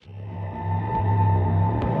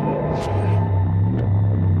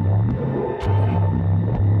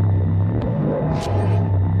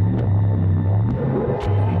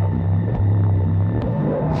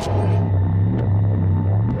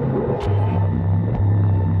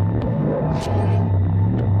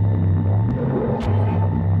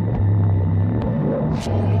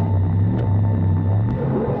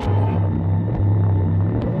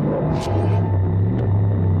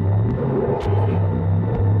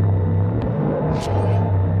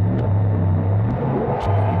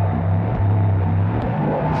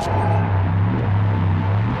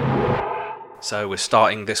So we're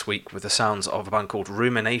starting this week with the sounds of a band called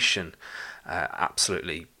Rumination.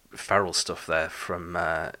 Absolutely feral stuff there from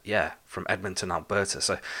Edmonton, Alberta.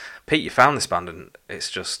 So Pete, you found this band and it's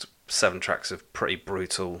just 7 tracks of pretty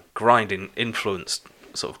brutal, grinding influenced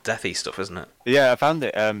sort of deathy stuff, isn't it? Yeah, I found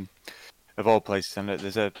it of all places, and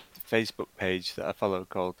there's a Facebook page that I follow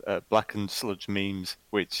called Black and Sludge Memes,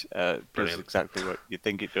 which does exactly what you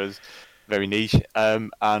think it does. Very niche,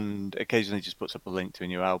 and occasionally just puts up a link to a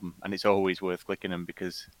new album, and it's always worth clicking them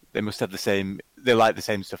because they must have they like the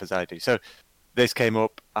same stuff as I do. So this came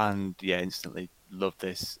up, and yeah, instantly loved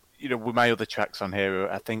this. You know, with my other tracks on here,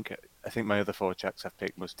 I think my other 4 tracks I've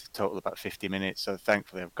picked must total about 50 minutes. So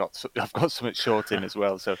thankfully I've got something short in as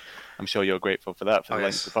well. So I'm sure you're grateful for that, for the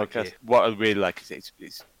length of the podcast. What I really like is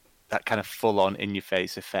it's that kind of full-on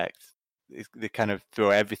in-your-face effect. They kind of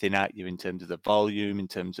throw everything at you in terms of the volume, in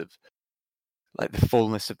terms of like the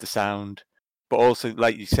fullness of the sound, but also,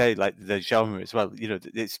 like you say, like the genre as well. You know,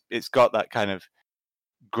 it's got that kind of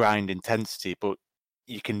grind intensity, but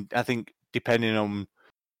you can, I think, depending on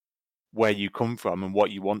where you come from and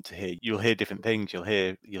what you want to hear, you'll hear different things. You'll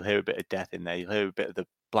hear a bit of death in there. You'll hear a bit of the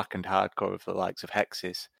blackened hardcore of the likes of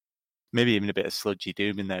Hexis, maybe even a bit of sludgy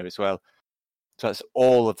doom in there as well. So that's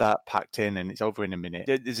all of that packed in, and it's over in a minute.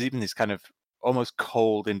 There's even this kind of almost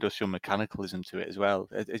cold industrial mechanicalism to it as well.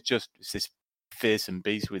 It's this fearsome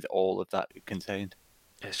beast with all of that contained.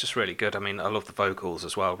 It's just really good. I mean, I love the vocals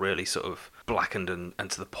as well. Really sort of blackened and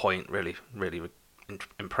to the point. Really, really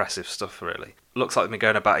impressive stuff, really. Looks like they've been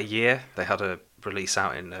going about a year. They had a release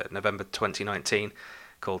out in November 2019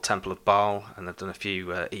 called Temple of Baal, and they've done a few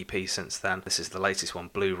EPs since then. This is the latest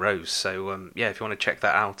one, Blue Rose. So if you want to check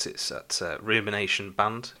that out, it's at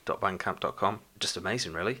ruminationband.bandcamp.com. Just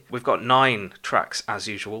amazing, really. We've got 9 tracks as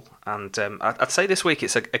usual, and I'd say this week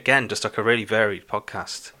it's again just like a really varied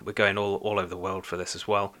podcast. We're going all over the world for this as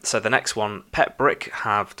well. So the next one, Pet Brick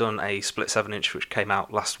have done a split 7-inch which came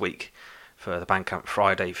out last week for the Bandcamp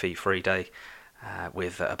Friday fee-free day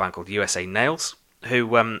with a band called USA Nails,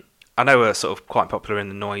 who I know are sort of quite popular in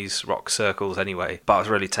the noise rock circles anyway, but I was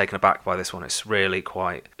really taken aback by this one. It's really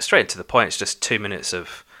quite straight to the point. It's just 2 minutes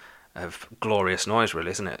of glorious noise, really,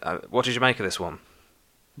 isn't it? What did you make of this one?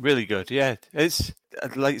 Really good, yeah. It's,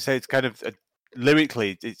 like you say, it's kind of,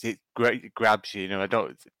 lyrically, it grabs you, you know. I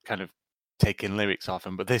don't kind of take in lyrics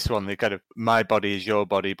often, but this one, they kind of, my body is your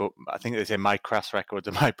body, but I think they say my crass records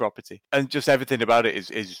are my property. And just everything about it is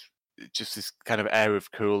just this kind of air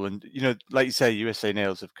of cool. And, you know, like you say, USA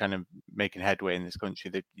Nails have kind of making headway in this country.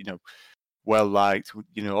 They, you know, well liked,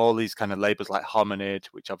 you know, all these kind of labels like Hominid,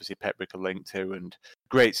 which obviously Pet Brick are linked to, and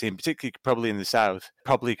great scene, particularly probably in the South,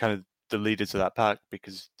 probably kind of the leaders of that pack,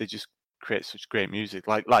 because they just create such great music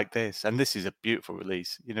like this. And this is a beautiful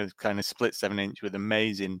release, you know, kind of split 7-inch with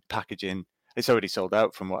amazing packaging. It's already sold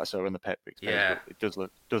out from what I saw on the Pet Brick page. Yeah, it does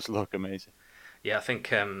look amazing. Yeah, I think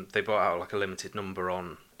they brought out like a limited number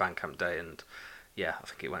on Bandcamp Day, and yeah, I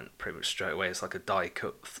think it went pretty much straight away. It's like a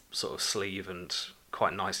die-cut sort of sleeve and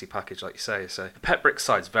quite nicely packaged, like you say. So the Pet Brick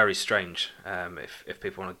side's very strange. If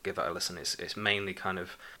people want to give that a listen, it's mainly kind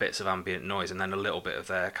of bits of ambient noise and then a little bit of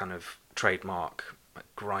their kind of trademark, like,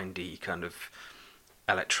 grindy kind of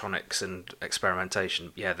electronics and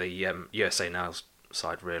experimentation. Yeah, the USA Nails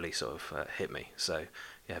side really sort of hit me. So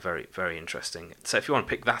yeah, very, very interesting. So if you want to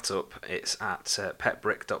pick that up, it's at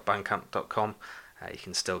petbrick.bandcamp.com. You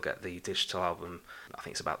can still get the digital album. I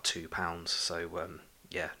think it's about £2. So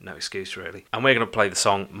yeah, no excuse really. And we're going to play the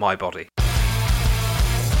song My Body.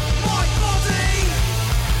 My body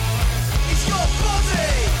is your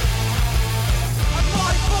body, and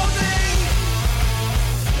my body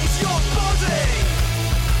is your body.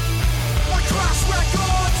 My crash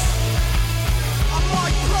records are my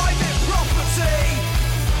private property,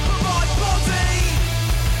 but my body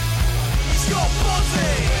is your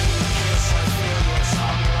body.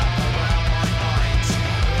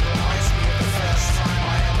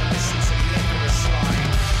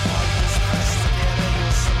 My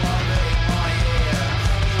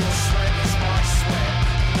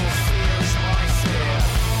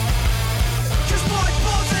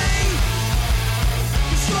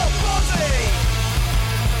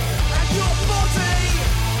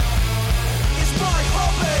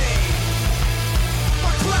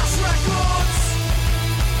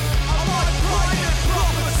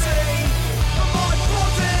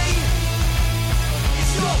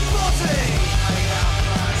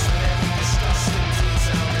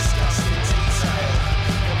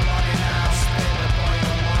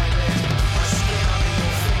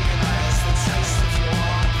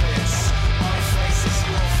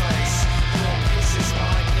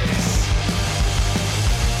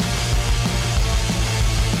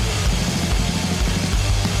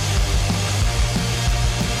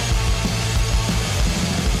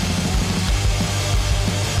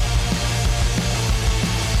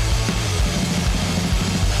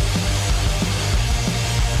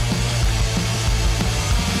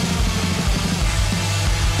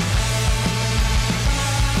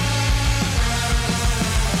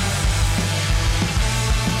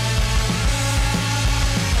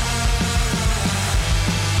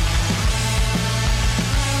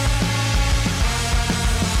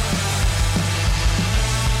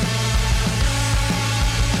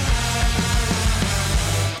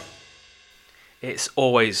It's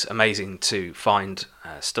always amazing to find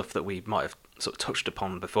stuff that we might have sort of touched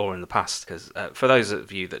upon before in the past, because for those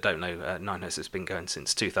of you that don't know, Ninehouse has been going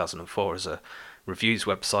since 2004 as a reviews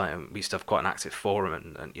website, and we used to have quite an active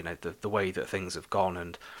forum, and you know, the way that things have gone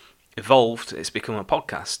and evolved, it's become a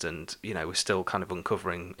podcast, and you know, we're still kind of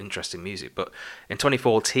uncovering interesting music. But in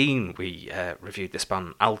 2014 we reviewed this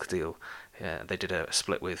band Alkerdeel. They did a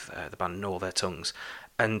split with the band Gnaw Their Tongues,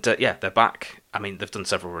 and yeah, they're back. I mean, they've done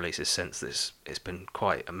several releases since this. It's been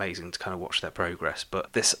quite amazing to kind of watch their progress.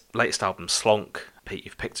 But this latest album, Slonk, Pete,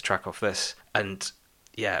 you've picked a track off this, and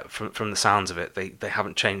yeah, from the sounds of it, they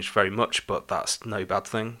haven't changed very much, but that's no bad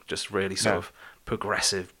thing. Just really sort of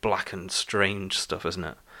progressive, black and strange stuff, isn't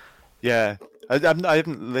it? Yeah, I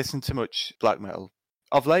haven't listened to much black metal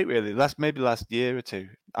of late, really. Maybe last year or two,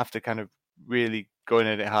 after kind of really going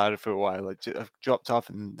at it harder for a while. I've dropped off,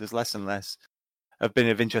 and there's less and less have been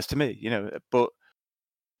of interest to me, you know. But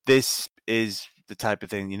this is the type of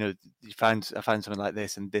thing, you know, I find something like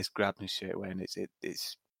this, and this grabbed me straight away, and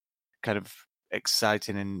it's kind of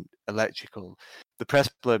exciting and electrical. The press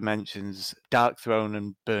blurb mentions Dark Throne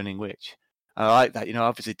and Burning Witch. I like that, you know.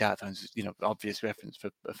 Obviously, Dark Throne's, you know, obvious reference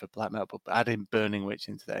for black metal, but adding Burning Witch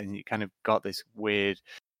into that, and you kind of got this weird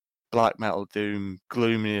black metal doom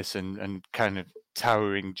gloominess and kind of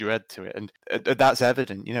towering dread to it, and that's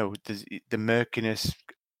evident, you know. The murkiness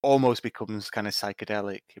almost becomes kind of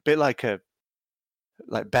psychedelic, a bit like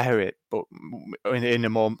Bear It, but in a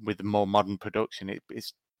more modern production.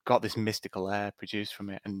 It's got this mystical air produced from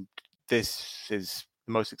it, and this is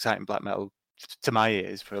the most exciting black metal to my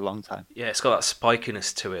ears for a long time. Yeah, it's got that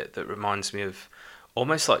spikiness to it that reminds me of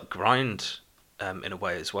almost like grind in a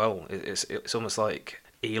way as well. It's almost like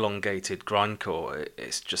elongated grindcore.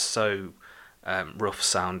 It's just so rough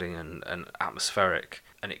sounding and atmospheric,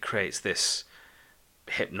 and it creates this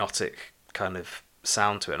hypnotic kind of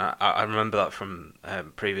sound to it. And I remember that from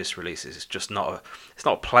previous releases. It's just not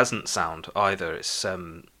a pleasant sound either. It's a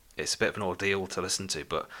bit of an ordeal to listen to,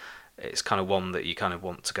 but it's kind of one that you kind of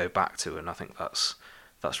want to go back to, and I think that's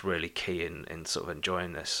really key in sort of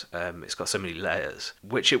enjoying this. It's got so many layers,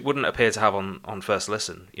 which it wouldn't appear to have on first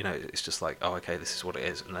listen. You know, it's just like, oh, okay, this is what it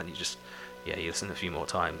is, and then you listen a few more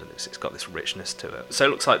times, and it's got this richness to it. So it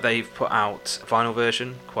looks like they've put out a vinyl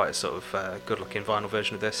version, quite a sort of good-looking vinyl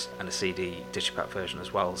version of this, and a CD digipack version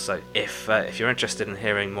as well. So if you're interested in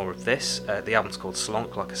hearing more of this, the album's called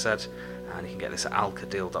Slonk, like I said, and you can get this at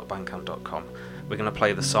alkerdeel.bandcamp.com. We're going to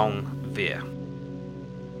play the song Vier.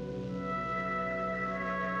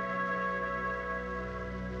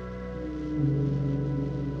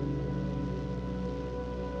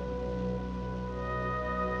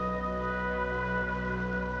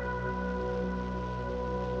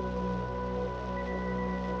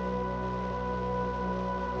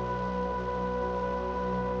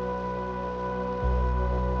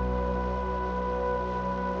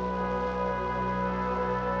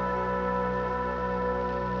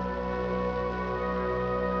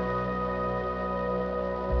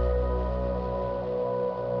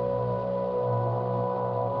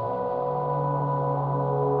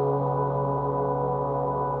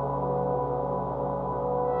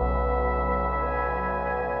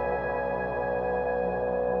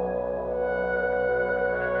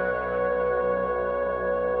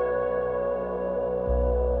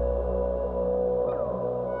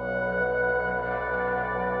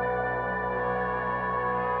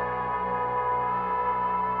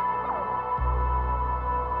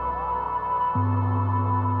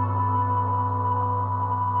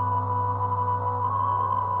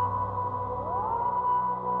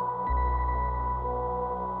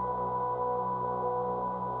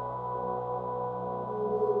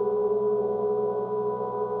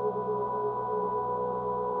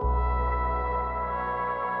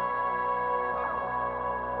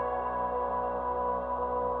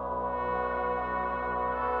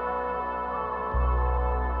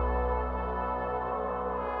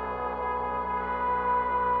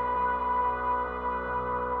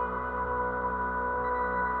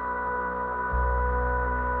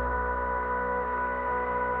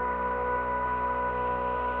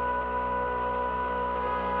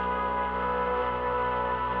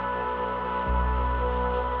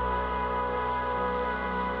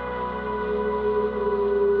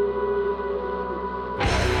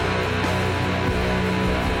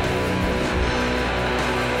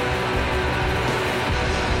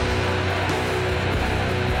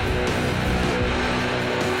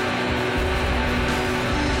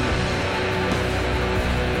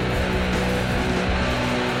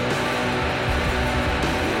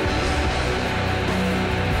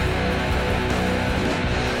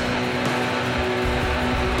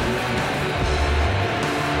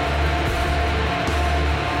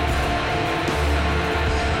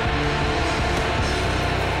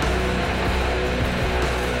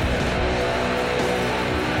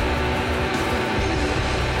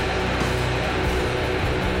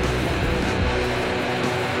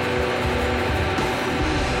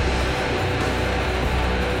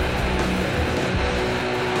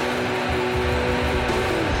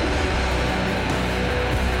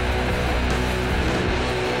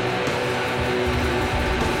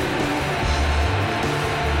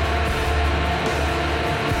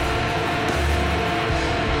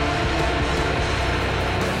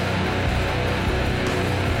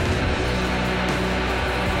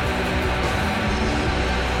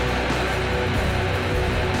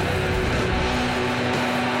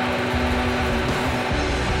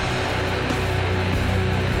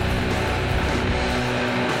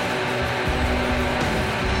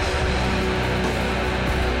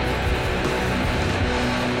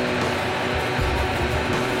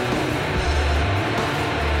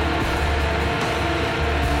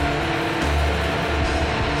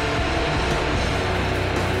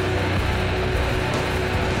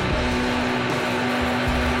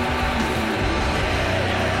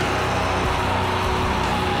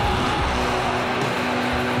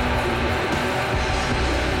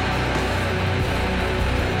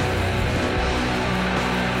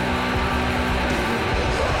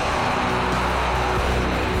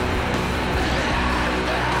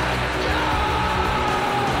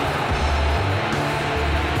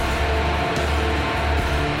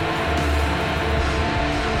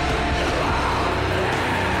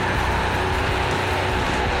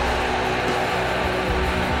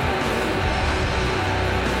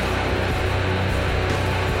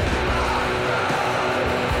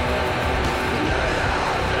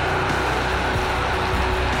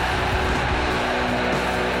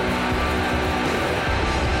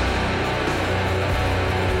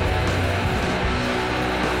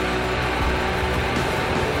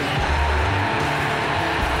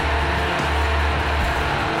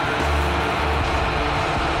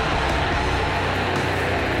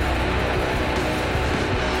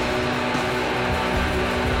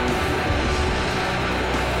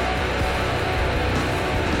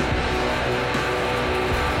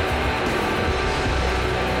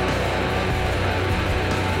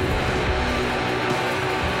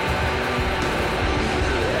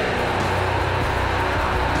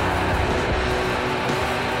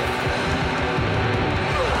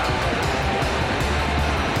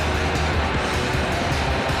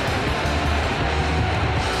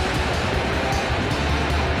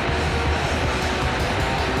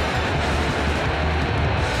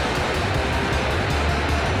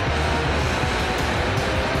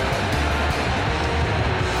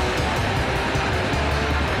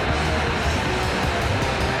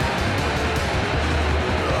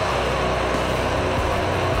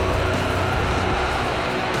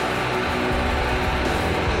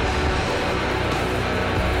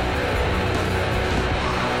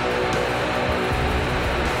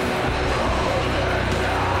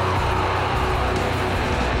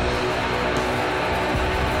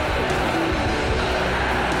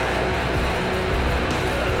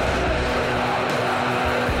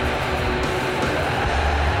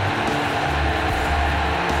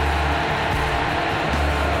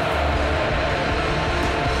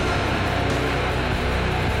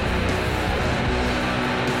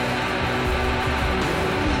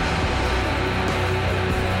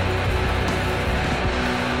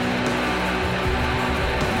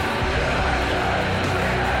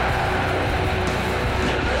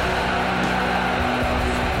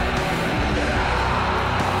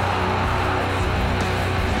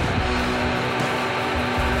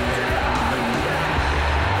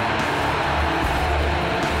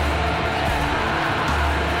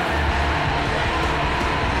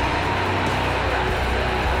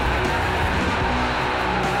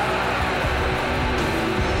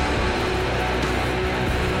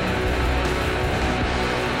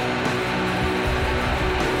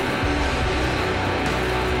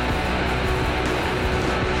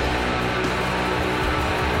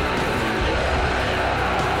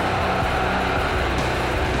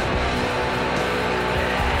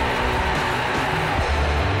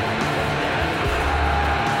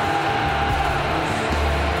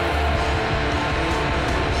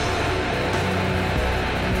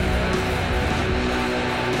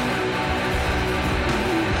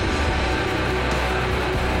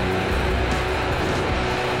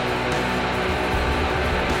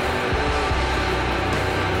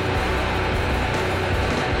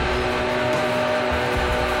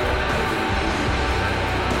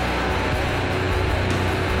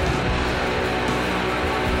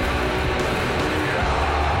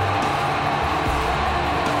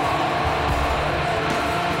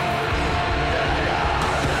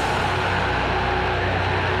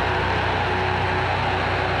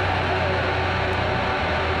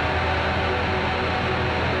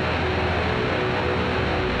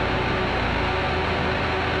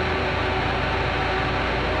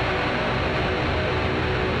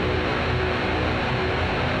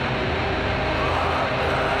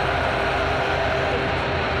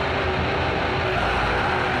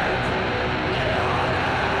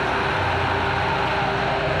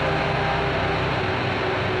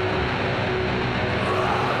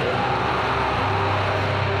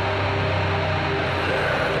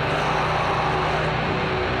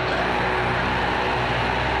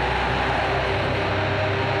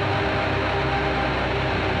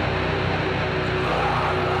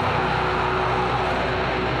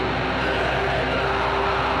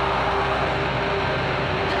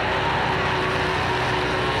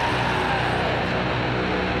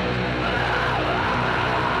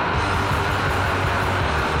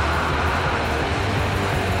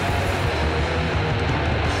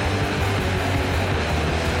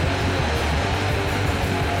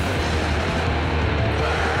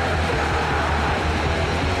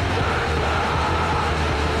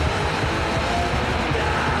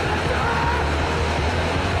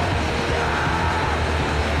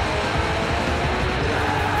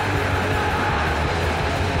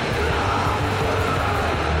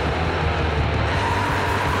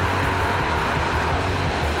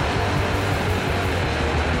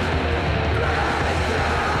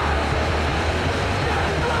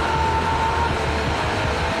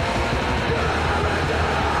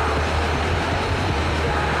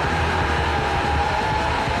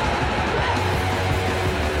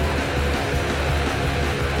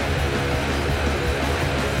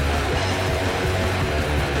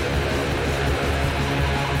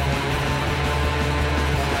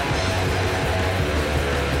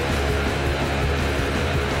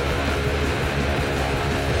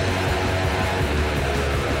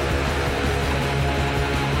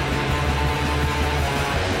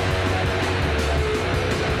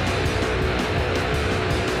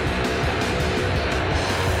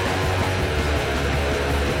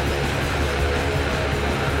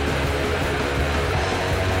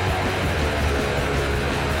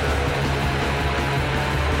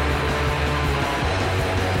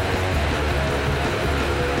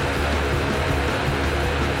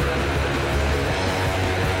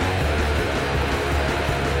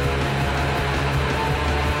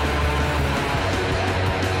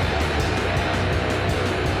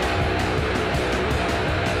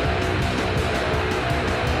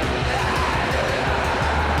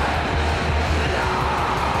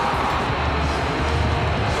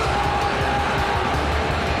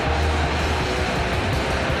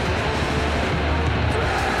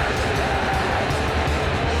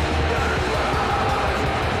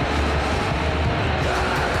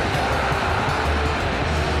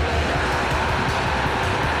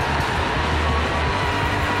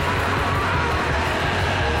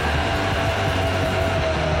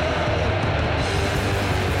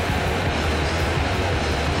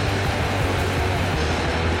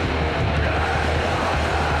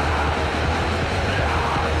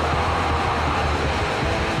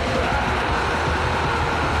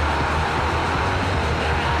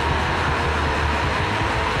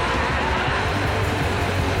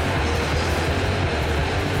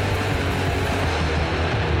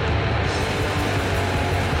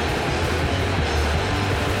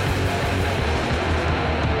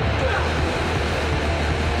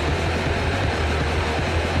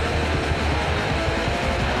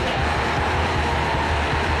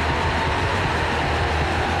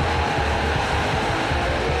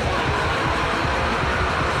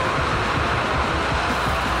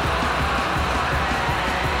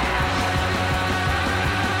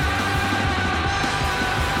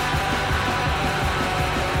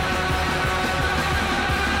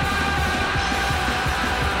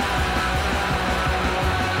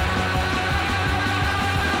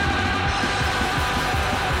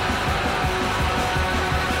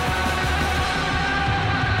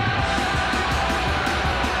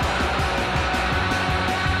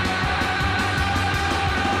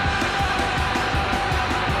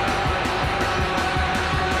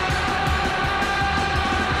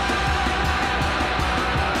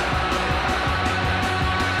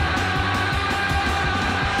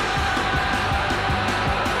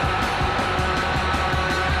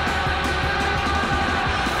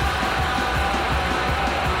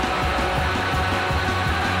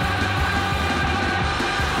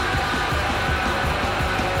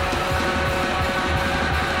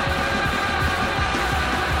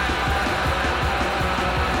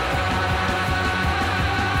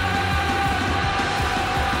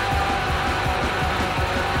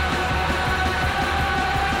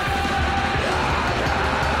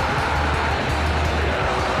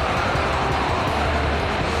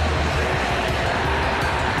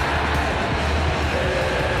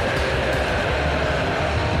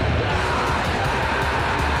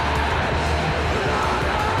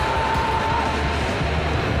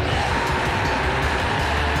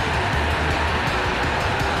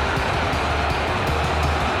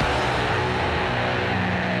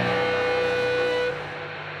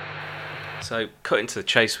 So, cutting to the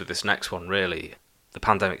chase with this next one, really, the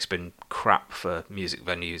pandemic's been crap for music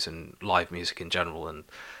venues and live music in general, and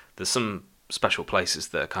there's some special places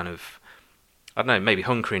that are kind of, I don't know, maybe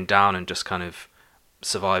hunkering down and just kind of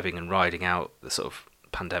surviving and riding out the sort of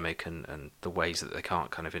pandemic and the ways that they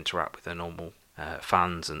can't kind of interact with their normal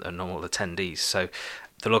fans and normal attendees. So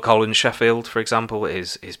the Lug Hole in Sheffield, for example,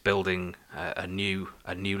 is building a new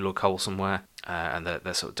Lug Hole somewhere, and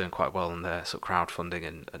they're sort of doing quite well in their sort of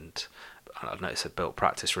crowdfunding, and I've noticed they've built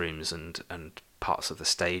practice rooms and parts of the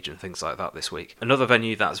stage and things like that this week. Another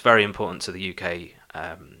venue that's very important to the UK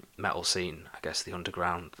metal scene, I guess the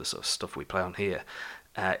underground, the sort of stuff we play on here,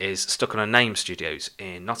 is Stuck on a Name Studios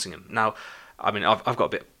in Nottingham. Now, I mean, I've got a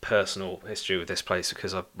bit of personal history with this place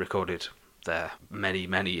because I've recorded there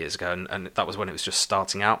many years ago, and that was when it was just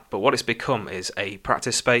starting out. But what it's become is a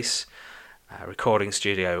practice space, a recording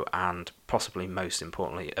studio, and possibly most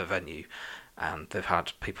importantly a venue. And they've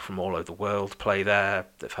had people from all over the world play there.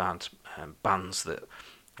 They've had bands that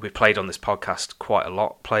we've played on this podcast quite a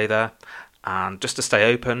lot play there. And just to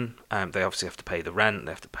stay open, they obviously have to pay the rent,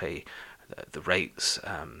 they have to pay the rates,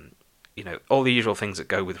 you know, all the usual things that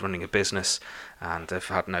go with running a business, and they've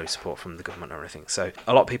had no support from the government or anything. So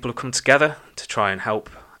a lot of people have come together to try and help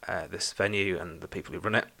this venue and the people who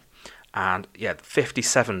run it. And yeah,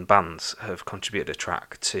 57 bands have contributed a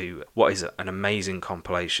track to what is an amazing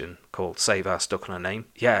compilation called Save Our Stuck on a Name.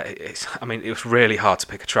 Yeah, it was really hard to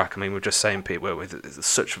pick a track. I mean, we're just saying, Pete, there's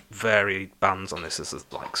such varied bands on this. There's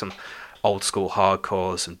like some old school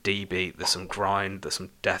hardcore, there's some D-beat, there's some grind, there's some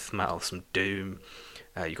death metal, some doom.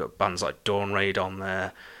 You've got bands like Dawn Raid on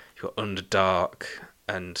there, you've got Underdark,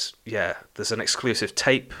 and yeah, there's an exclusive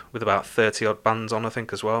tape with about 30 odd bands on, I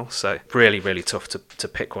think, as well. So really tough to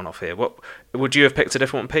pick one off here. What would you have picked a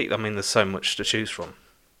different one, Pete? I mean, there's so much to choose from.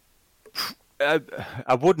 I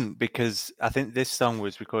wouldn't, because I think this song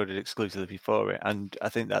was recorded exclusively for it, and I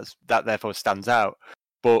think that therefore stands out.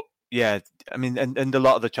 But yeah, I mean, and a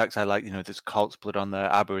lot of the tracks I like, you know, there's Colt's Blood on there,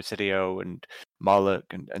 Aberasidio and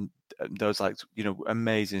Moloch, and those, like, you know,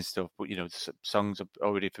 amazing stuff. But you know, songs I'm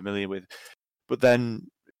already familiar with. But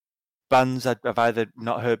then bands I've either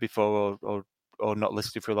not heard before or not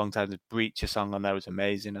listened to for a long time. The Breacher song on there was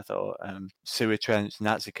amazing, I thought. Sewer Trench,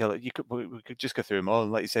 Nazi Killer. We could just go through them all.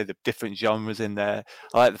 And like you say, the different genres in there.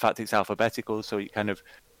 I like the fact it's alphabetical, so it kind of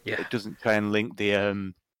it doesn't try and link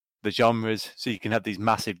the genres. So you can have these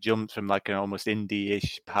massive jumps from like an almost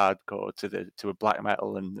indie-ish hardcore to a black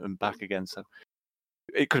metal and back again. So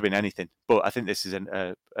it could have been anything. But I think this is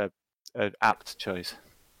an apt choice.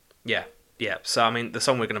 Yeah. Yeah, so I mean, the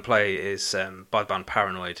song we're going to play is by the band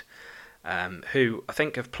Paranoid, who I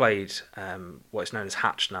think have played what is known as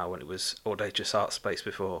Hatch now, when it was Audacious Art Space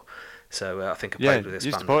before. So I think I played with this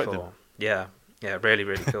band before. Them. Yeah,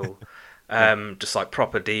 really cool. Just like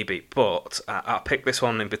proper D-beat. But I picked this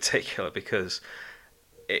one in particular because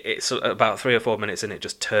it's about 3 or 4 minutes in, it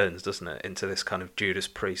just turns, doesn't it, into this kind of Judas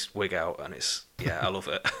Priest wig out, and I love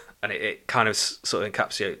it. And it kind of sort of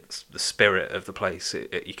encapsulates the spirit of the place.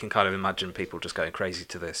 You can kind of imagine people just going crazy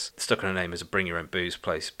to this. Stuck on a Name is a bring your own booze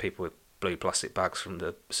place. People with blue plastic bags from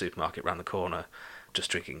the supermarket round the corner,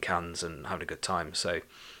 just drinking cans and having a good time. So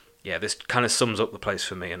yeah, this kind of sums up the place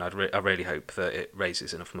for me, and I really hope that it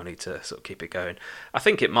raises enough money to sort of keep it going. I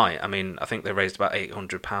think it might. I mean, I think they raised about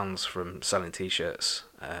 £800 from selling T-shirts,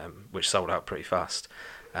 which sold out pretty fast.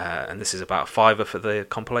 And this is about £5 for the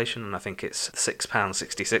compilation, and I think it's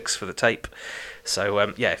 £6.66 for the tape. So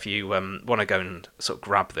if you want to go and sort of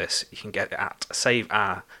grab this, you can get it at Save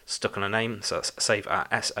Our Stuck on a Name, so that's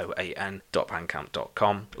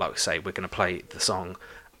saveourSOAN.bandcamp.com. Like we say, we're going to play the song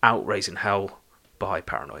Out Raising Hell by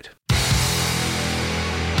Paranoid.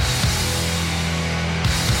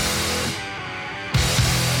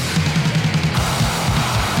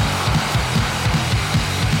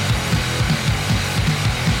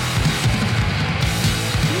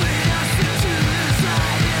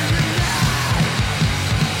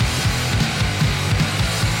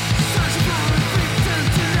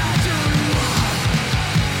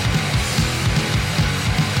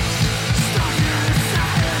 Stuck in a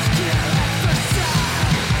silence, kill at first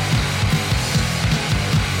sight.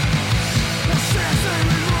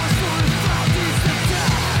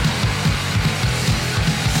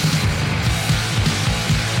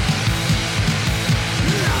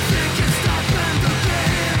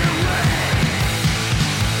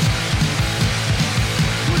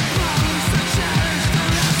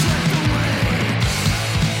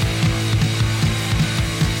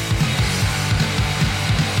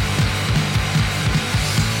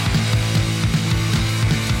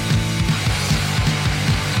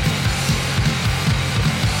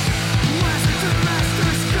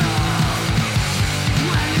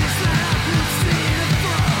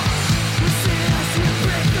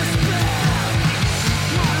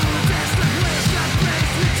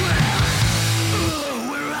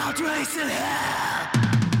 raising hell.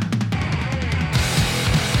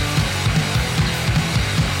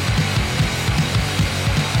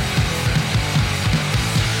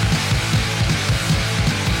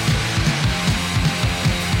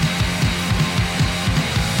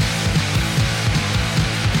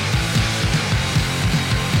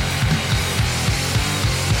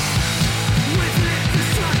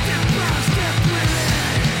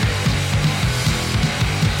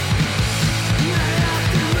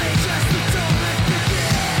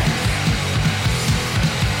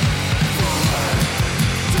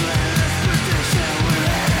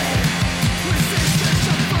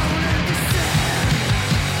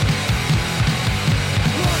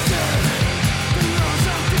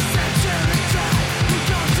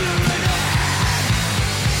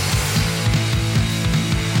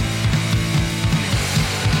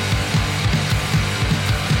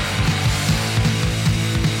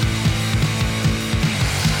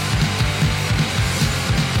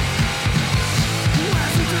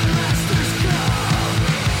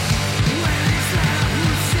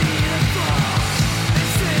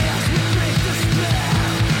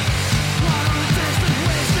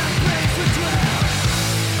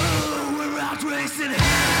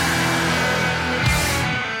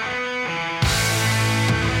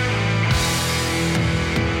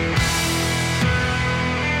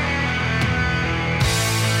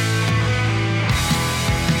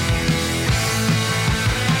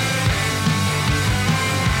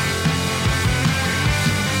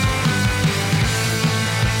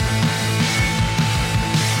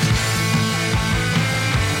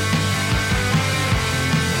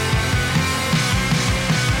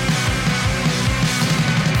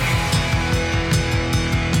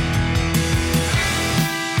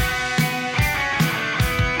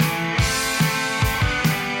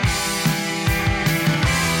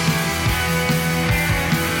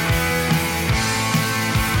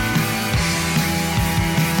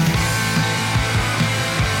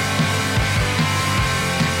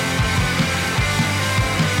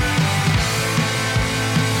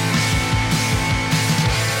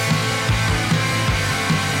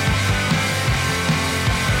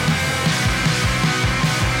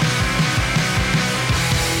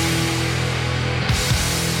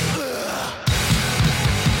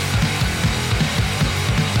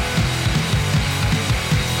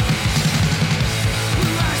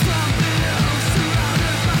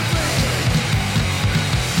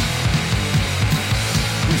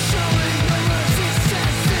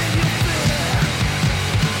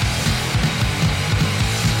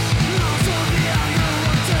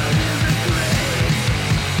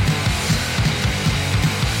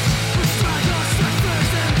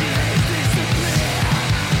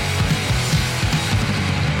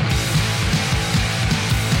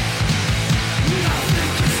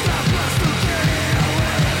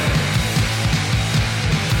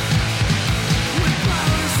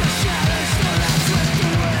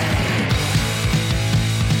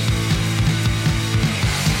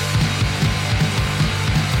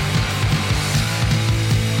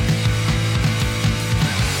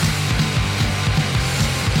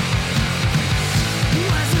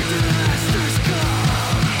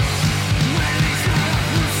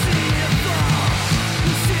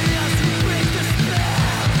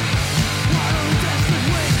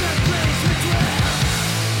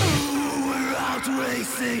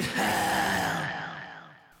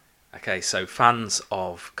 Okay, so fans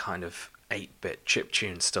of kind of 8-bit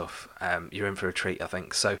chiptune stuff, you're in for a treat, I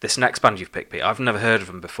think. So this next band you've picked, Pete, I've never heard of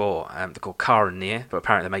them before. They're called Cara Neir, but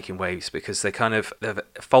apparently they're making waves because they've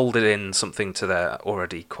folded in something to their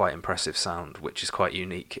already quite impressive sound, which is quite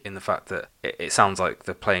unique in the fact that it sounds like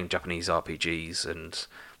they're playing Japanese RPGs and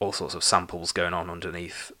all sorts of samples going on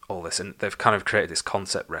underneath all this, and they've kind of created this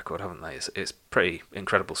concept record, haven't they? It's pretty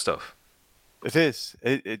incredible stuff. It is.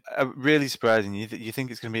 It really surprising. You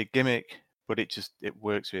think it's going to be a gimmick, but it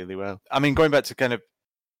works really well. I mean, going back to kind of,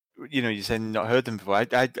 you're saying not heard them before.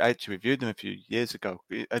 I actually reviewed them a few years ago.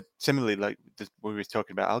 Similarly, like we were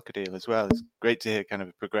talking about Alkerdeel as well. It's great to hear kind of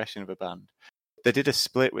a progression of a band. They did a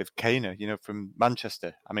split with Kana, from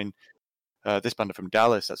Manchester. I mean, this band are from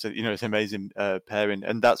Dallas. That's it's an amazing pairing,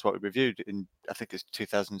 and that's what we reviewed in, I think it's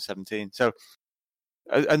 2017. So,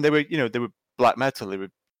 and they were black metal.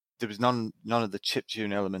 There was none of the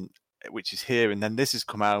chiptune element, which is here, and then this has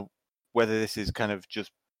come out. Whether this is kind of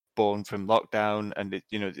just born from lockdown and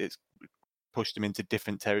it's pushed them into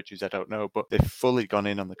different territories, I don't know. But they've fully gone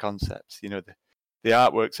in on the concepts. The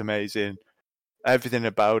artwork's amazing. Everything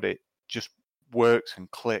about it just works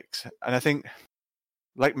and clicks. And I think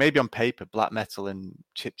like maybe on paper, black metal and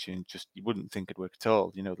chiptune just you wouldn't think it'd work at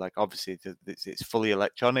all. You know, like obviously it's fully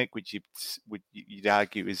electronic, which you'd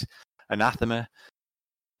argue is anathema,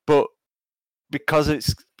 but because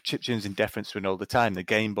it's chiptunes in deference to an older time, the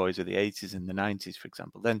Game Boys of the 80s and the 90s, for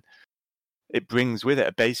example, then it brings with it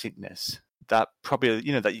a basicness that probably,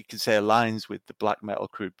 you know, that you can say aligns with the black metal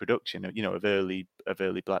crude production, you know, of early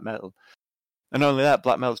black metal. And not only that,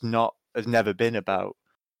 black metal's has never been about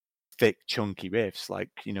thick, chunky riffs like,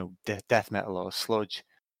 you know, death metal or sludge.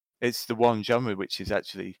 It's the one genre which has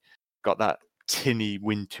actually got that tinny,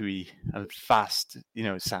 wintry, and fast, you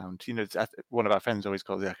know, sound. You know, one of our friends always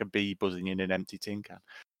calls it like a bee buzzing in an empty tin can.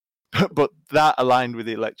 But that aligned with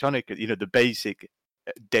the electronic, you know, the basic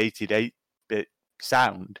dated 8-bit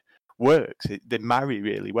sound works. They marry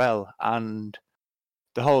really well, and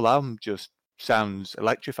the whole album just sounds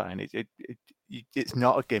electrifying. It's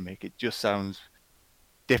not a gimmick. It just sounds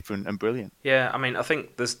different and brilliant. Yeah, I mean, I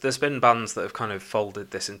think there's been bands that have kind of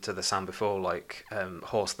folded this into the sound before, like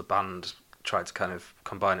Horse the Band tried to kind of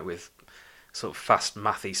combine it with sort of fast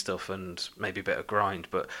mathy stuff and maybe a bit of grind,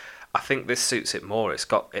 but I think this suits it more.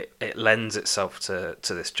 It lends itself to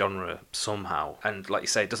this genre somehow, and like you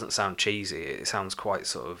say, it doesn't sound cheesy. It sounds quite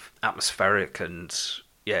sort of atmospheric, and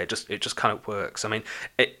yeah, it just kind of works. I mean,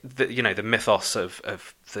 the mythos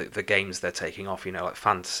of the games they're taking off, you know, like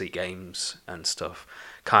fantasy games and stuff,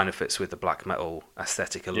 kind of fits with the black metal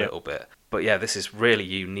aesthetic a little bit. But yeah, this is really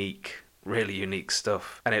unique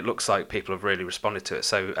stuff, and it looks like people have really responded to it.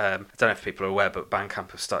 So I don't know if people are aware, but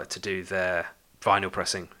Bandcamp have started to do their vinyl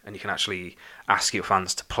pressing, and you can actually ask your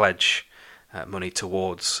fans to pledge money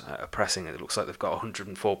towards a pressing. It looks like they've got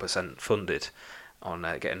 104% funded on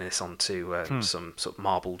getting this onto some sort of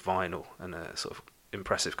marbled vinyl and a sort of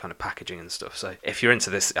impressive kind of packaging and stuff. So if you're into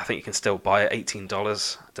this, I think you can still buy it.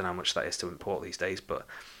 $18. I don't know how much that is to import these days, but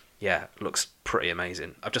yeah, it looks pretty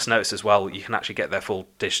amazing. I've just noticed as well, you can actually get their full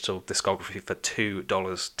digital discography for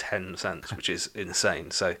 $2.10, which is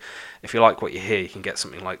insane. So if you like what you hear, you can get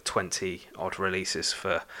something like 20 odd releases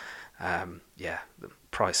for the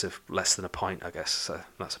price of less than a pint, I guess. So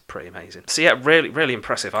that's pretty amazing. So yeah, really, really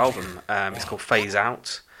impressive album. It's called Phase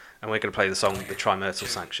Out, and we're going to play the song The Trimjrtle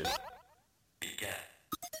Sanction.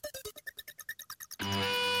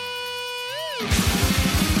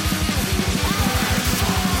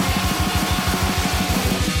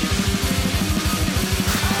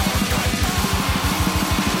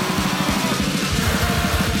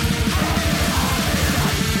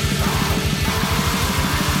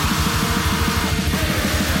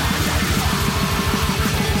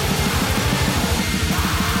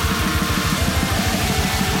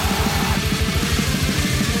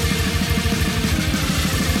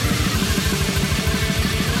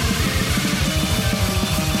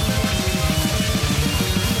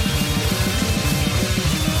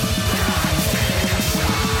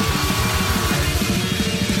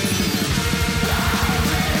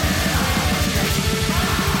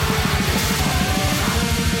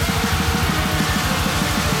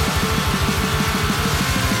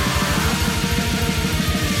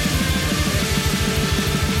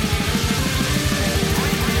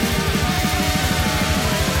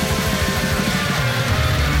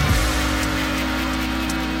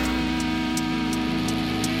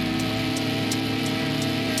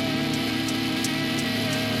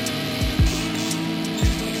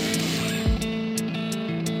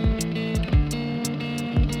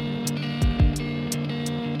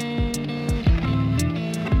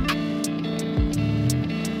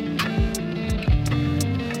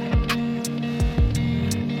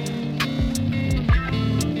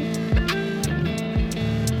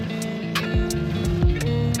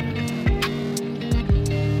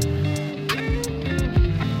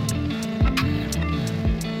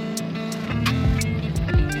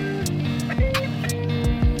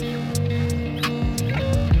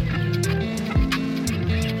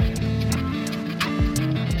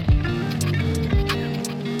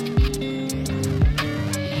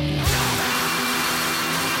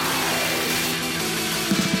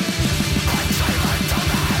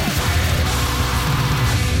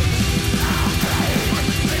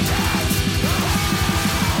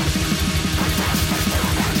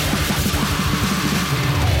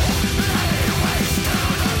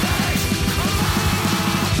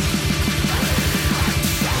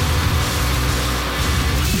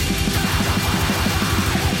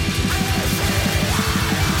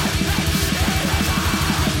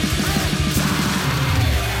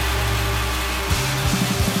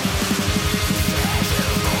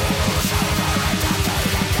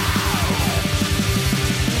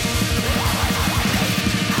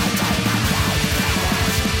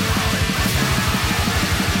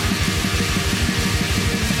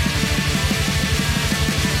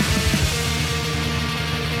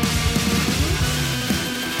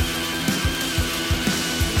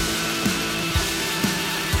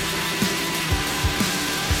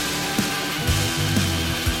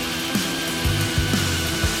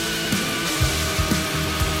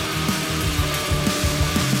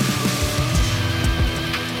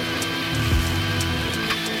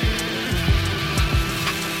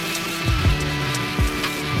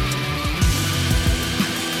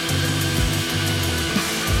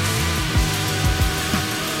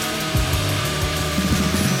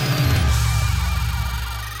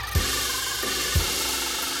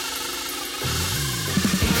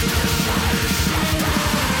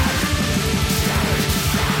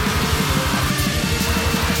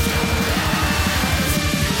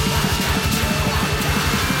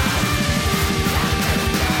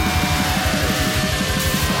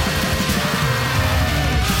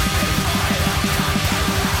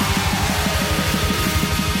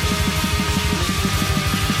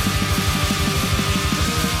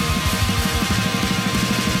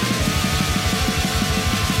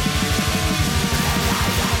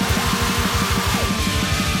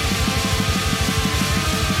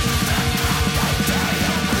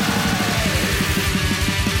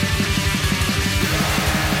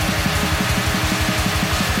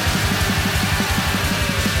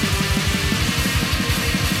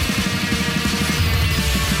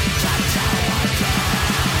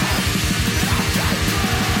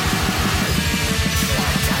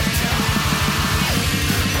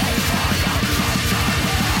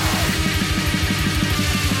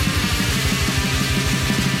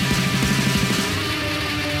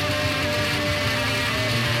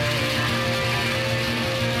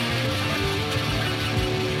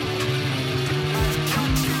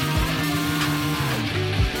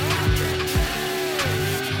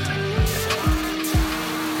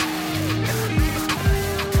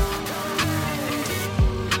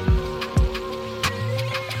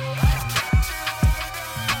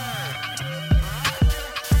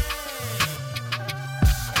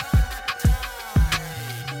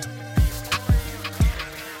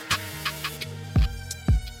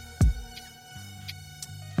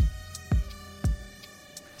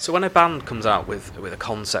 So when a band comes out with a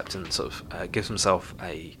concept and sort of gives themselves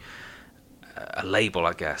a label,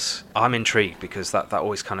 I guess, I'm intrigued, because that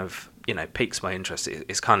always kind of, piques my interest.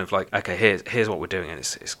 It's kind of like, okay, here's what we're doing, and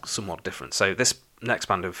it's somewhat different. So this next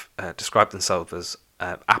band have described themselves as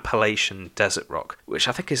Appalachian desert rock, which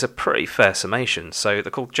I think is a pretty fair summation. So they're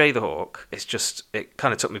called Jakethehawk. It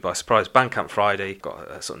kind of took me by surprise. Bandcamp Friday, got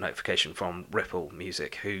a sort of notification from Ripple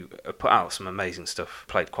Music, who put out some amazing stuff,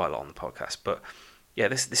 played quite a lot on the podcast. But yeah,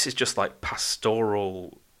 this is just like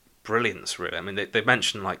pastoral brilliance, really. I mean, they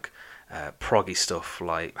mention like proggy stuff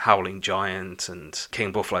like Howling Giant and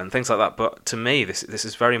King Buffalo and things like that, but to me this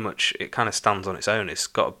is very much, it kind of stands on its own. It's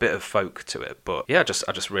got a bit of folk to it, but yeah, I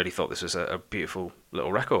just really thought this was a beautiful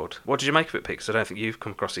little record. What did you make of it, Pete? Because I don't think you've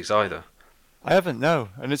come across these either. I haven't, no,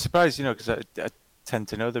 and it's surprised, because I tend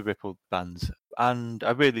to know the Ripple bands, and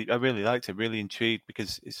I really liked it. Really intrigued,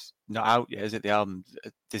 because it's not out yet, is it? The album.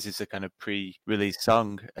 This is a kind of pre-release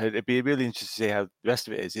song. It'd be really interesting to see how the rest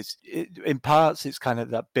of it is. In parts, it's kind of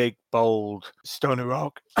that big, bold stoner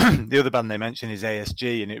rock. The other band they mentioned is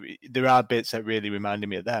ASG, and there are bits that really reminded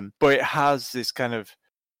me of them. But it has this kind of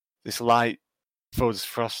this light fuzz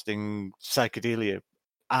frosting psychedelia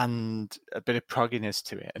and a bit of progginess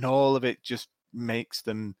to it, and all of it just makes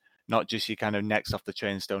them not just your kind of next off the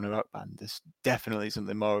train stoner rock band. There's definitely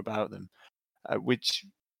something more about them, which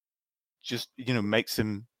just makes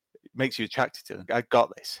you attracted to them. I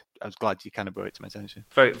got this. I was glad you kind of brought it to my attention.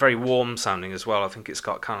 Very, very warm sounding as well. I think it's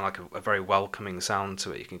got kind of like a very welcoming sound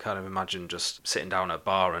to it. You can kind of imagine just sitting down at a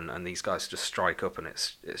bar and these guys just strike up, and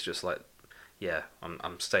it's just like, yeah,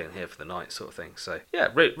 I'm staying here for the night, sort of thing. So yeah,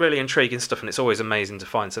 really intriguing stuff, and it's always amazing to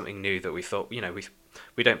find something new that we thought,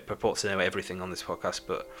 we don't purport to know everything on this podcast,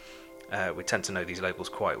 but we tend to know these labels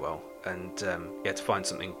quite well, and to find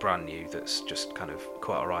something brand new that's just kind of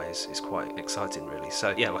caught our eye is quite exciting, really.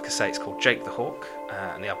 So yeah, like I say, it's called Jakethehawk,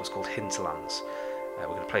 and the album's called Hinterlands. We're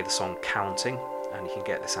going to play the song Counting, and you can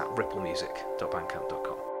get this at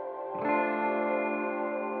ripplemusic.bandcamp.com.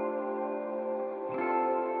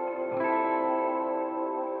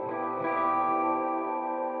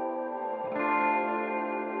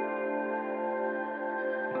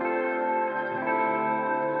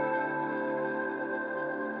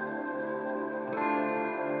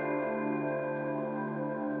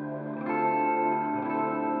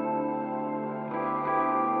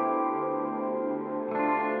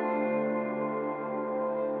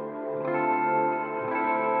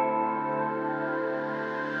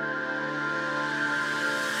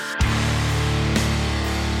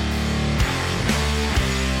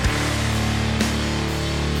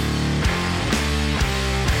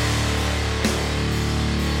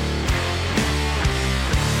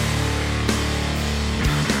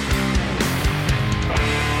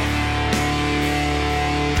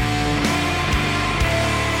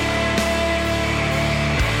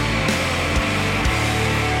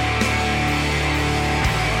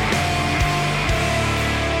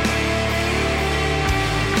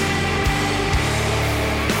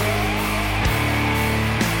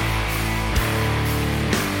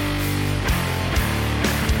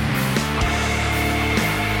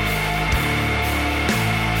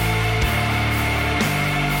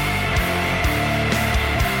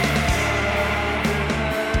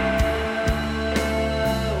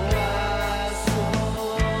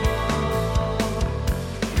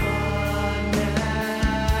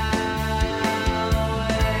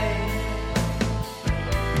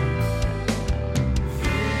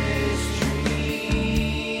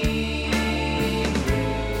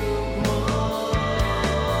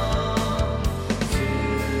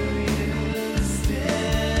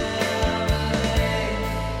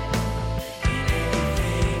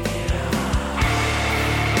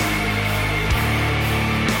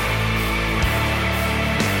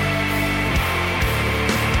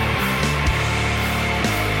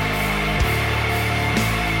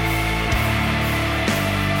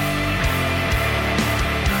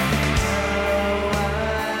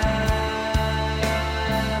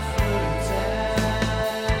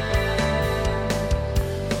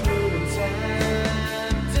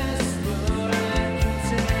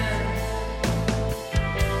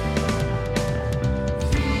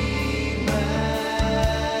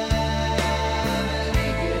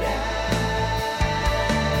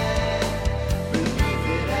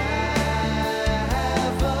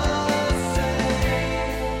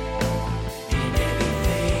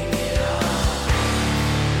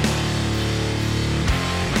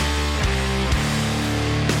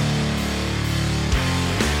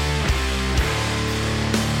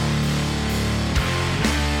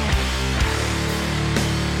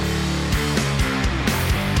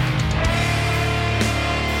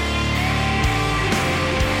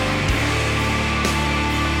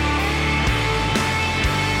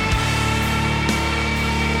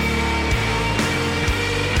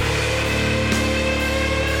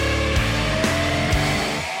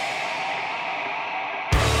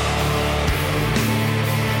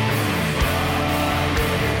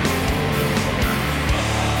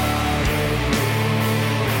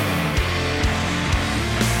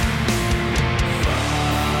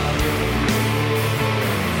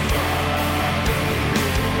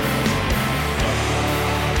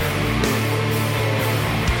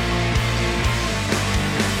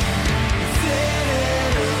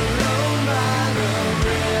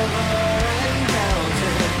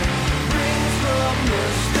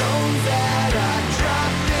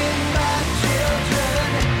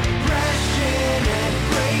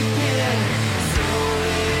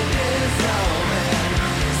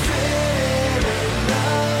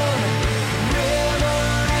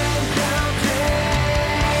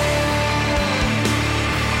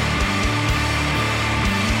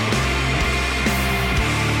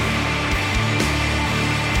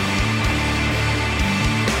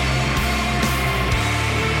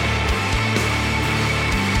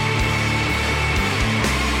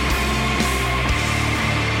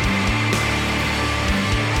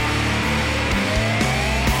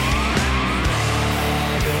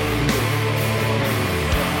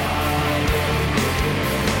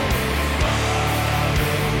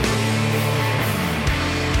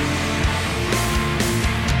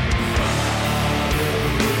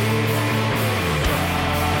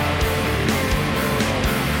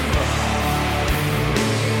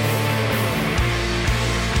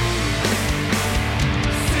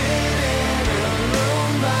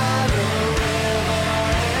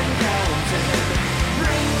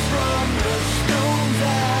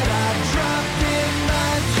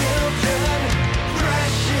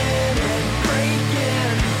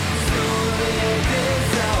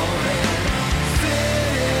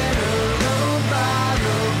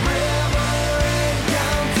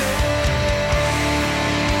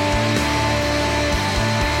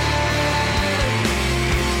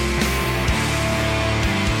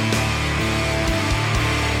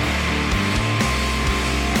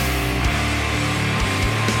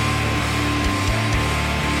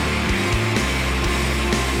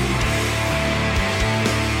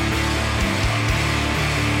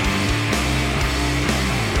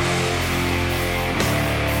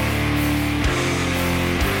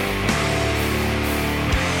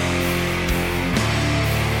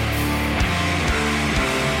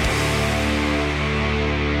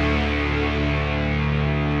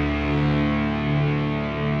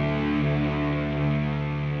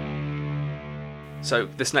 So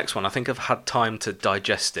this next one, I think I've had time to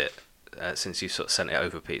digest it since you sort of sent it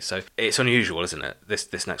over, Pete. So it's unusual, isn't it?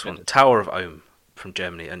 This next one, Tower of Ohm from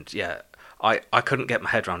Germany, and yeah, I couldn't get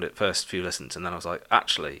my head around it first few listens, and then I was like,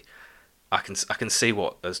 actually, I can see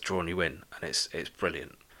what has drawn you in, and it's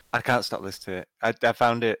brilliant. I can't stop listening to it. I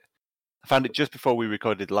found it just before we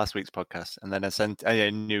recorded last week's podcast, and then I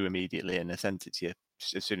knew immediately, and I sent it to you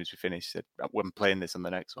as soon as we finished. Said, I'm playing this on the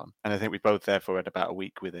next one, and I think we both therefore had about a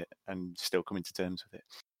week with it, and still coming to terms with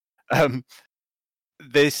it.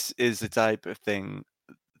 This is the type of thing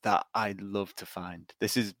that I love to find.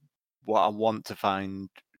 This is what I want to find.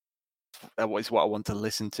 It's what I want to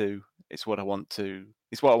listen to. It's what I want to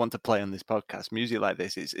play on this podcast. Music like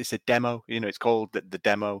this, it's a demo. It's called the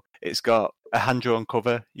demo. It's got a hand-drawn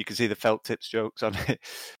cover. You can see the felt tip strokes on it.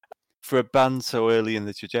 For a band so early in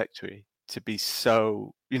the trajectory to be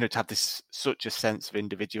so, to have such a sense of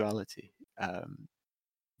individuality.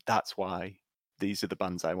 That's why these are the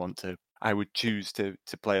bands I would choose to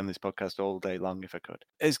play on this podcast all day long if I could.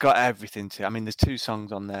 It's got everything to. I mean, there's 2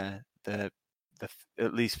 songs on there. They're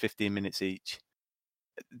at least 15 minutes each.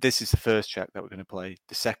 This is the first track that we're going to play.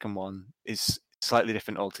 The second one is slightly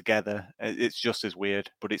different altogether. It's just as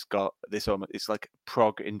weird, but it's got this almost, it's like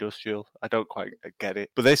prog industrial. I don't quite get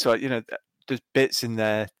it. But this one, there's bits in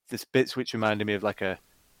there. There's bits which reminded me of like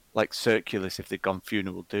Circulus if they'd gone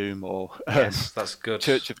Funeral Doom, or yes, that's good.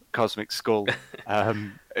 Church of Cosmic Skull.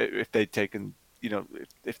 If they'd taken,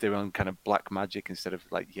 if they were on kind of black magic instead of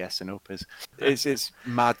like Yes and Uppers. It's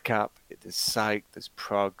Madcap, there's Psych, there's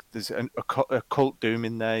prog, there's a cult doom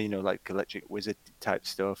in there, like Electric Wizard type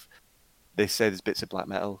stuff. They say there's bits of black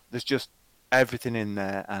metal. There's just everything in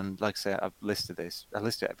there, and like I say, I listen to it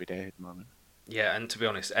every day at the moment. Yeah, and to be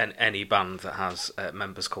honest, any band that has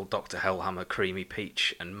members called Dr. Hellhammer, Creamy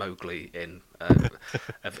Peach, and Mowgli in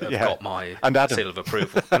have got my seal of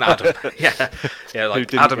approval. And Adam, yeah,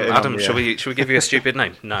 like Adam. Shall we give you a stupid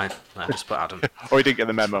name? No, just put Adam. Or you didn't get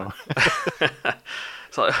the memo.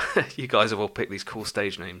 It's like, you guys have all picked these cool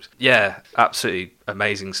stage names. Yeah, absolutely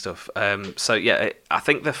amazing stuff. So yeah, I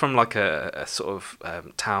think they're from like a sort of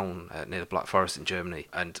town near the Black Forest in Germany,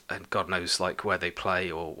 and God knows like where they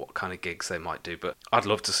play or what kind of gigs they might do. But I'd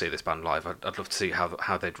love to see this band live. I'd love to see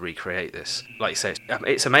how they'd recreate this. Like you say,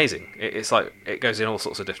 it's amazing. It's like it goes in all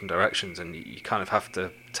sorts of different directions, and you kind of have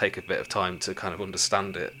to take a bit of time to kind of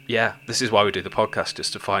understand it. Yeah, this is why we do the podcast,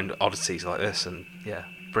 just to find oddities like this, and yeah.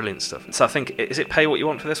 Brilliant stuff. So I think, is it pay what you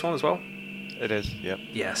want for this one as well? It is, yep.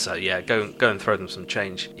 Yeah, so yeah, go and throw them some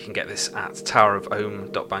change. You can get this at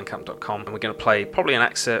towerofohm.bandcamp.com, and we're going to play probably an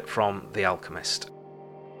excerpt from The Alchemist.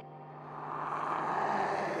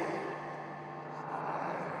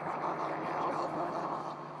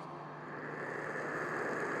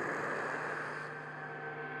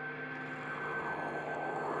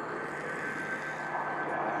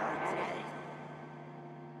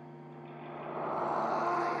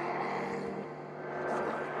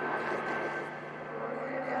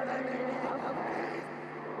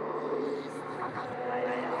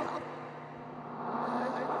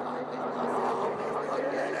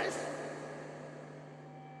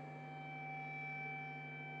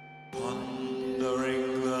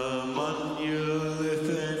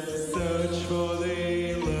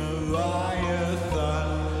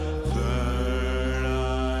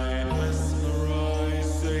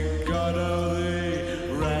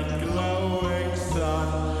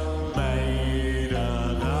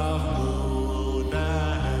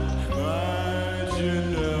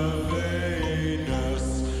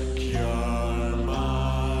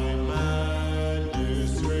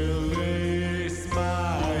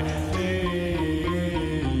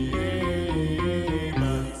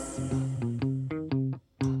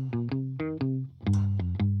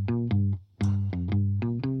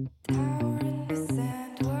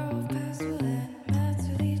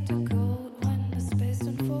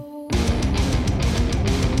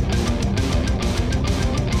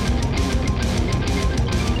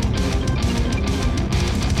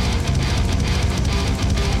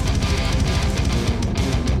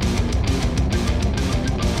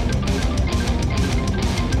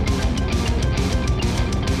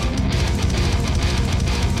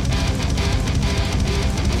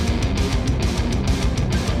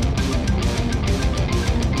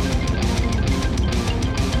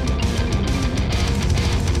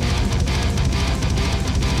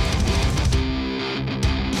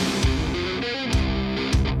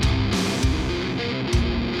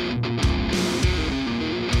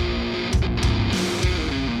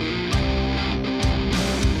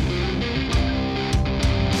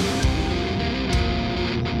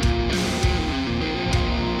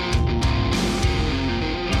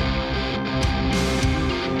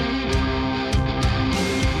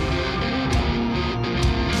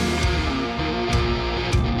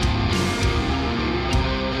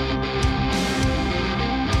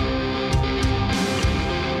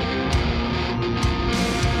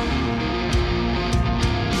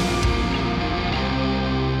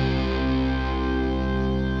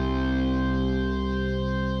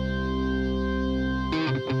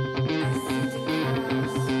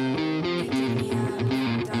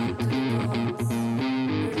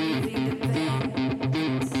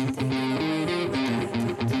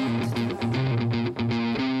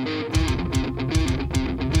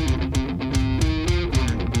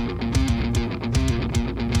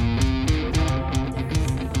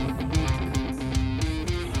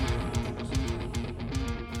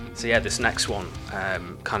 So yeah, this next one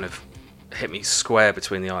kind of hit me square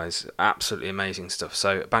between the eyes. Absolutely amazing stuff.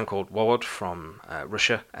 So a band called Wowod from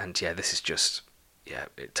Russia, and yeah, this is just, yeah,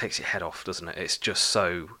 it takes your head off, doesn't it? It's just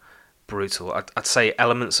so brutal. I'd say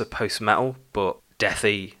elements of post-metal, but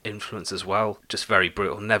deathy influence as well. Just very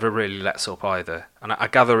brutal. Never really lets up either. And I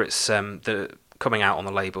gather it's coming out on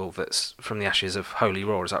the label that's From the Ashes of Holy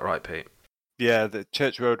Roar. Is that right, Pete? Yeah, the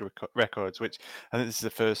Church Road Records, which I think this is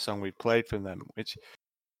the first song we played from them, which,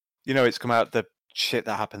 you know, it's come out the shit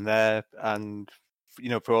that happened there, and, you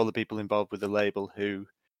know, for all the people involved with the label who,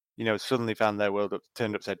 you know, suddenly found their world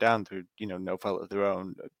turned upside down through, you know, no fault of their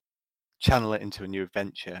own, channel it into a new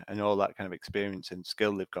adventure, and all that kind of experience and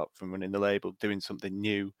skill they've got from running the label, doing something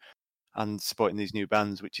new and supporting these new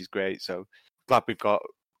bands, which is great. So glad we've got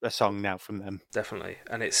a song now from them. Definitely.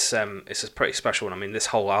 And it's a pretty special one. I mean, this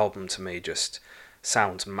whole album to me just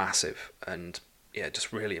sounds massive and, yeah,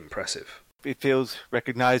 just really impressive. It feels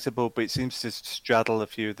recognisable, but it seems to straddle a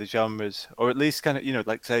few of the genres, or at least kind of, you know,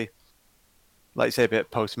 like say a bit of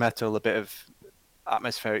post-metal, a bit of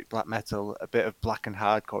atmospheric black metal, a bit of black and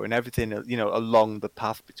hardcore, and everything, you know, along the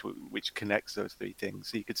path between which connects those three things.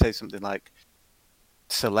 So you could say something like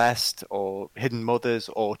Celeste or Hidden Mothers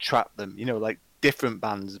or Trap Them, you know, like different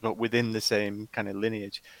bands, but within the same kind of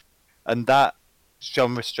lineage. And that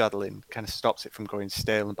genre straddling kind of stops it from going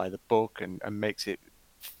stale and by the book, and makes it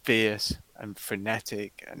fierce and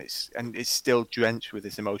frenetic, and it's still drenched with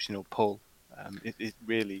this emotional pull. It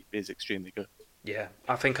really is extremely good. Yeah,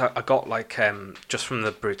 I think I got like just from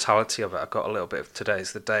the brutality of it, I got a little bit of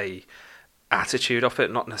Today's the Day attitude of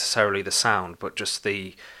it, not necessarily the sound, but just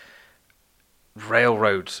the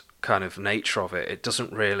railroad kind of nature of it. It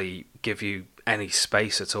doesn't really give you any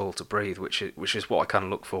space at all to breathe, which is what I kind of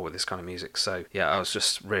look for with this kind of music. So yeah, I was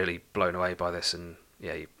just really blown away by this, and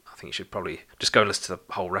yeah, I think you should probably just go and listen to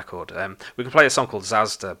the whole record. We can play a song called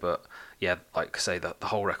Zhazda, but yeah, like I say, the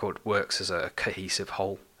whole record works as a cohesive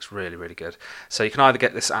whole. It's really, really good. So you can either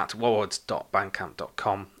get this at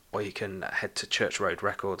wowods.bandcamp.com, or you can head to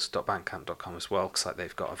churchroadrecords.bandcamp.com as well, because like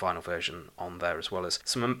they've got a vinyl version on there, as well as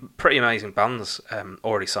some pretty amazing bands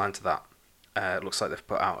already signed to that. It looks like they've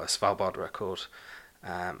put out a Svalbard record,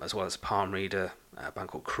 as well as Palm Reader, a band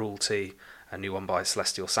called Cruelty, a new one by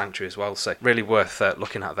Celestial Sanctuary as well. So really worth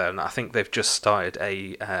looking at there. And I think they've just started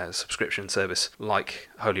a subscription service like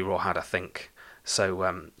Holy Roar had, I think.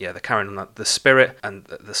 So yeah, they're carrying on the spirit and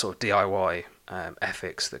the sort of DIY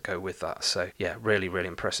ethics that go with that. So yeah, really, really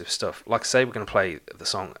impressive stuff. Like I say, we're going to play the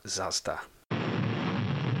song Zhazda. Wow.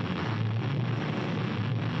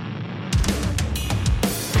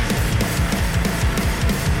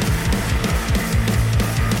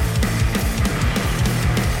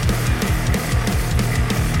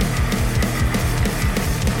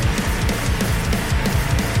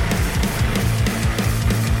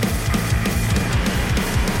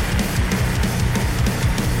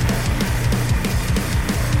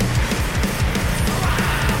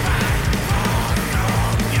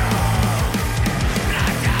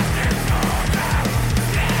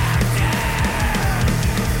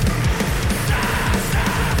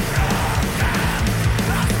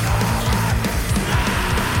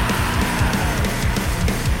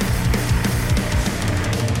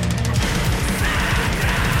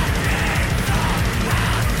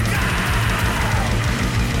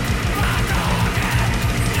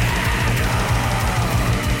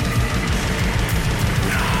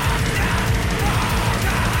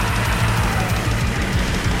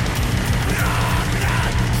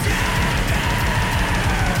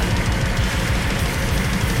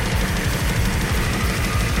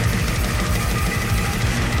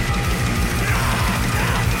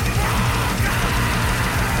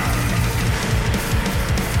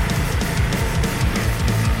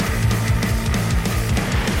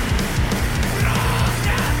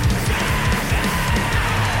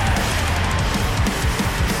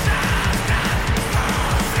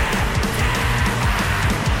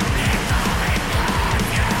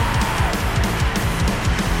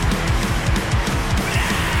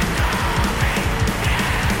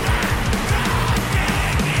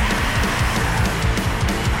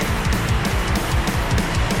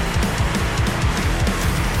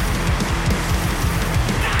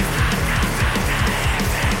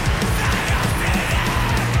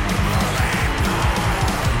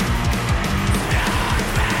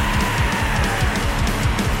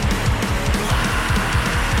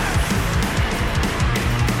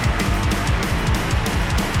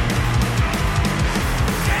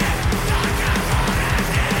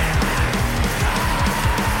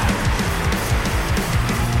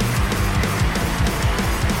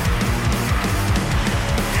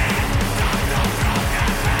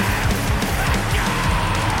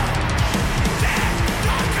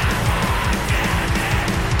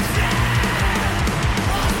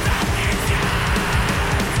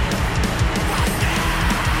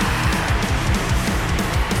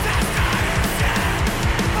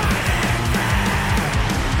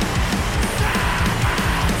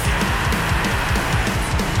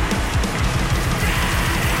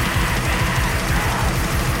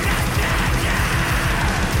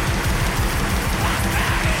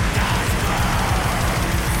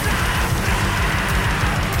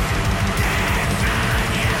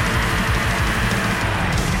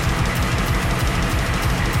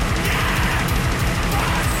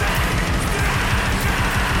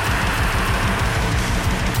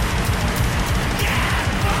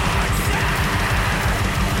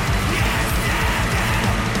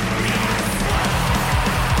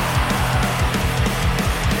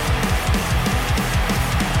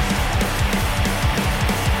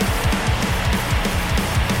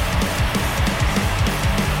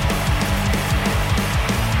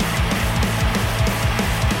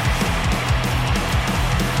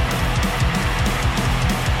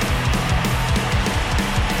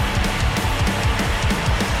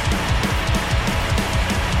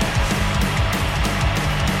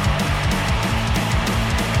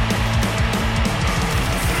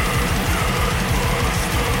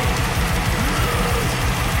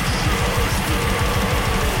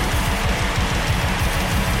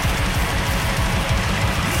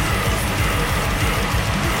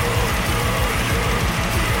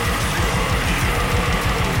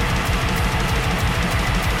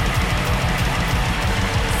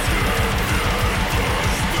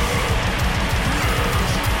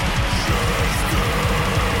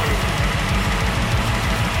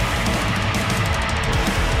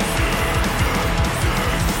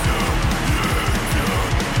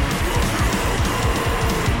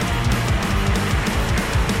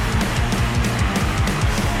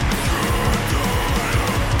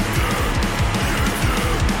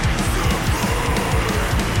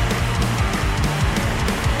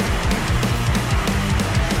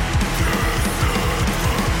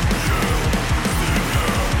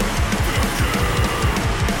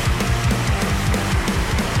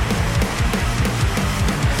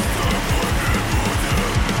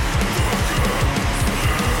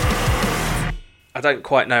 I don't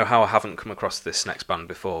quite know how I haven't come across this next band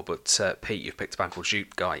before, but Pete, you've picked a band called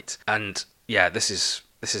Jute Gyte, and yeah, this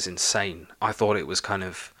is insane. I thought it was kind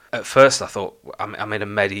of, at first I thought I'm in a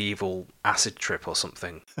medieval acid trip or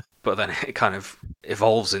something, but then it kind of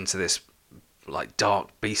evolves into this like dark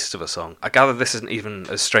beast of a song. I gather this isn't even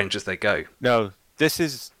as strange as they go. No, this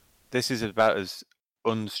is about as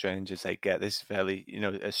unstrange as they get. This is fairly,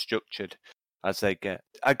 as structured as they get.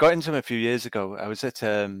 I got into them a few years ago. I was at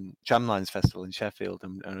Tramlines Festival in Sheffield,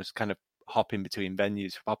 and I was kind of hopping between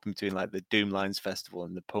venues, hopping between like the Doomlines Festival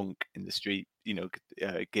and the punk in the street,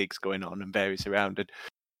 gigs going on and various around.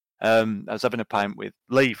 And I was having a pint with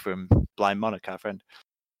Lee from Blind Monarch, our friend,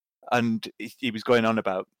 and he was going on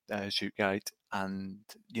about Jute Gyte, and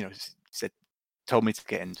told me to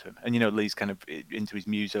get into him. And Lee's kind of into his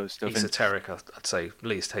muso stuff. Esoteric, I'd say.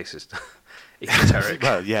 Lee's taste is esoteric.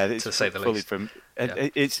 Well, yeah, it's to say the fully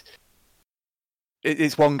least.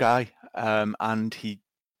 It's one guy, and he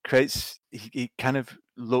creates. He kind of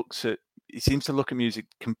looks at. He seems to look at music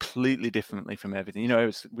completely differently from everything. We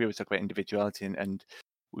always talk about individuality and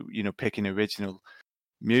picking original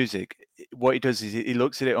music. What he does is he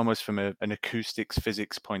looks at it almost from an acoustics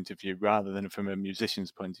physics point of view rather than from a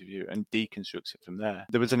musician's point of view, and deconstructs it from there.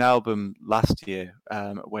 There was an album last year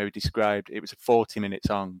where he described it was a 40-minute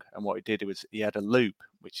song, and what he did was he had a loop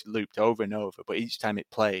which looped over and over, but each time it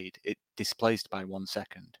played it displaced by 1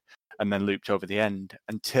 second and then looped over the end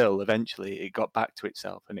until eventually it got back to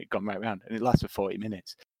itself and it gone right around, and it lasted 40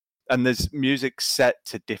 minutes. And there's music set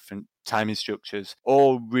to different timing structures,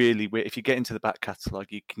 all really weird. If you get into the back catalogue,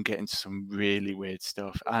 you can get into some really weird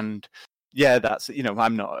stuff. And yeah, that's,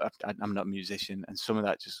 I'm not a musician, and some of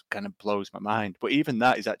that just kind of blows my mind. But even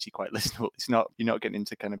that is actually quite listenable. You're not getting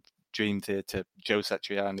into kind of Dream Theater, Joe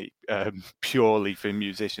Satriani, purely for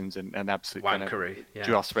musicians and absolute kind of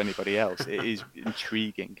dross for anybody else. It is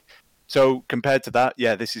intriguing. So compared to that,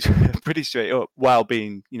 yeah, this is pretty straight up, while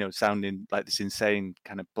being, sounding like this insane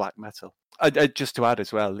kind of black metal. Just to add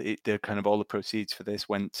as well, the kind of all the proceeds for this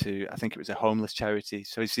went to, I think it was a homeless charity.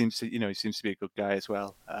 So he seems to be a good guy as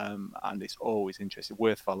well, and it's always interesting,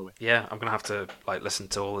 worth following. Yeah, I'm gonna have to listen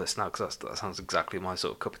to all this now, because that sounds exactly my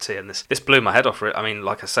sort of cup of tea. And this blew my head off. I mean,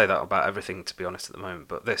 like I say that about everything, to be honest, at the moment.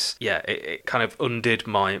 But this, yeah, it kind of undid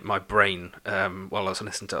my brain while I was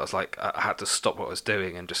listening to it. I was like, I had to stop what I was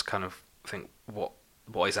doing and just kind of think, what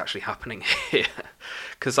is actually happening here?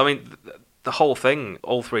 Because I mean, the whole thing,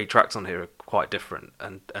 all three tracks on here are quite different,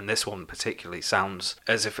 and this one particularly sounds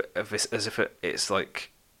as if it's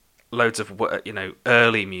like loads of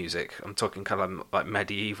early music. I'm talking kind of like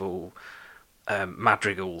medieval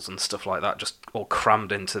madrigals and stuff like that, just all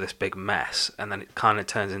crammed into this big mess, and then it kind of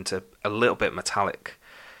turns into a little bit metallic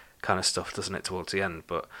kind of stuff, doesn't it, towards the end?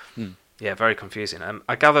 But yeah, very confusing.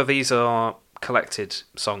 I gather these are collected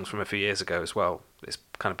songs from a few years ago as well. It's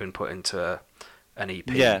kind of been put into an EP,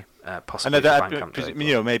 possibly for Bandcamp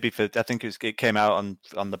Day. Maybe for, I think it came out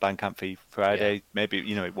on the Bandcamp Fee Friday. Yeah. Maybe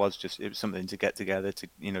it was something to get together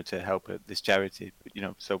to to help this charity.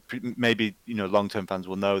 So maybe long-term fans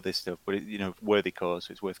will know this stuff, but worthy cause,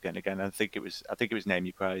 so it's worth getting again. I think it was Name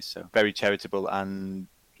Your Price, so very charitable and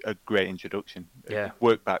a great introduction. Yeah,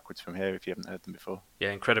 work backwards from here if you haven't heard them before. Yeah,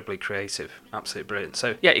 incredibly creative, absolutely brilliant.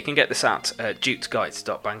 So yeah, you can get this at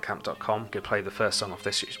jutegyte.bandcamp.com. You can play the first song off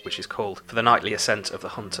this, which is called "For the Nightly Ascent of the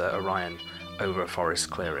Hunter Orion Over a Forest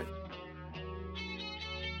Clearing."